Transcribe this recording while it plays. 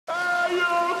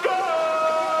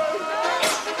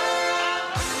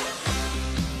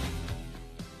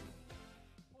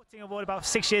Award about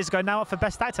 6 years ago, now up for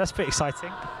Best Actor. That's pretty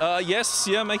exciting. Yes,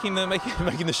 yeah, making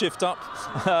the shift up.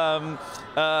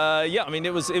 Yeah, I mean,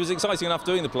 it was exciting enough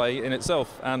doing the play in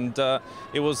itself, and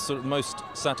it was sort of the most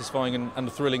satisfying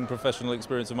and thrilling professional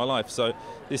experience of my life. So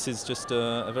this is just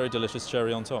a very delicious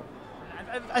cherry on top.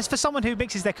 As for someone who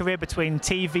mixes their career between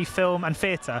TV, film and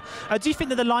theatre, do you think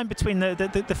that the line between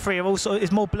the three are also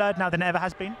is more blurred now than it ever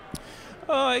has been?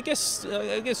 I guess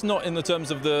not in the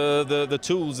terms of the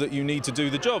tools that you need to do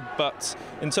the job, but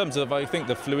in terms of, I think,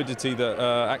 the fluidity that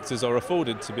actors are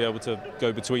afforded to be able to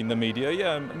go between the media.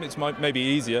 Yeah, it's maybe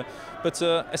easier, but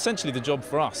essentially the job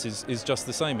for us is just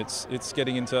the same. It's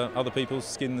getting into other people's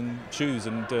skin and shoes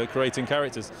and creating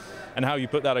characters, and how you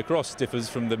put that across differs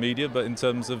from the media. But in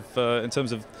terms of the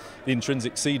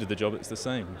intrinsic seed of the job, it's the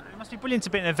same. It must be brilliant to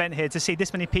be at an event here to see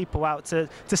this many people out to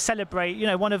celebrate, you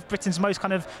know, one of Britain's most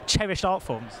kind of cherished art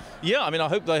forms. Yeah, I mean, I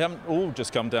hope they haven't all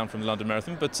just come down from the London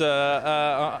Marathon, but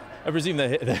I presume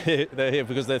they're here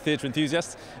because they're theatre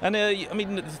enthusiasts. And I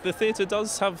mean, the theatre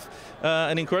does have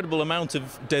an incredible amount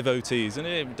of devotees, and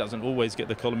it doesn't always get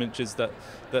the column inches that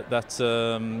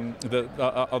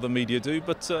other media do.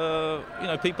 But you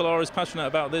know, people are as passionate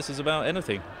about this as about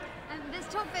anything. There's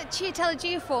talk that Chiwetel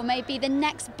Ejiofor may be the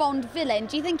next Bond villain.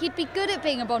 Do you think he'd be good at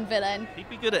being a Bond villain? He'd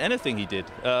be good at anything he did.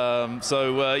 Yeah,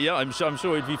 I'm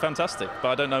sure he'd be fantastic, but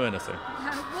I don't know anything.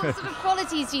 What sort of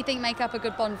qualities do you think make up a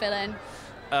good Bond villain?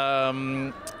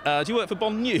 Do you work for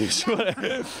Bond News?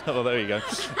 Oh, there you go.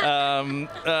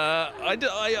 I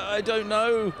don't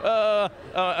know.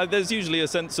 There's usually a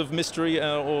sense of mystery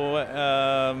or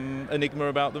enigma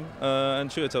about them, and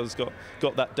Chiwetel's got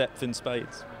that depth in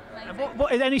spades.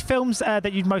 What are there any films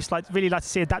that you'd really like to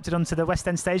see adapted onto the West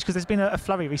End stage? Because there's been a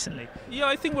flurry recently. Yeah,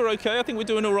 I think we're okay. I think we're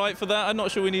doing all right for that. I'm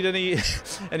not sure we need any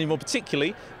more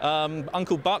particularly.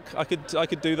 Uncle Buck, I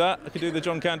could do that. I could do the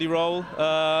John Candy role.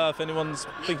 If anyone's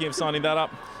thinking of signing that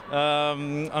up,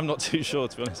 I'm not too sure,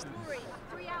 to be honest.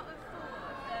 3 out of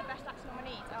 4 of the Best Actor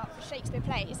nominees are for Shakespeare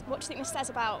plays. What do you think this says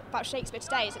about Shakespeare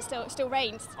today? Is it still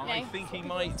reigns? I think he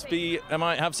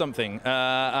might have something.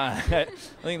 I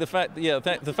think the fact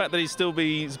that he's still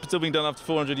being done after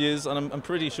 400 years, and I'm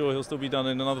pretty sure he'll still be done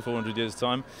in another 400 years'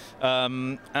 time.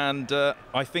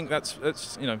 I think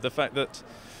that's you know, the fact that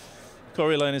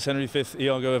Coriolanus, Henry V,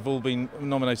 Iago have all been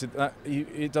nominated.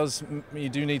 You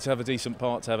do need to have a decent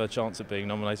part to have a chance at being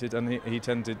nominated, and he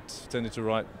tended to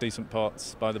write decent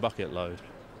parts by the bucket load.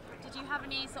 Did you have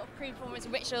any sort of pre-performance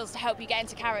rituals to help you get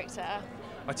into character?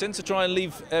 I tend to try and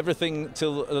leave everything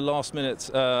till the last minute,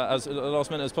 as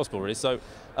possible, really. So,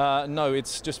 no,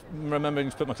 it's just remembering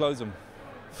to put my clothes on.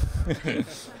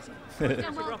 You've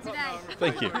done well today.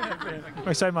 Thank you.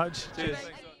 Thanks so much. Cheers.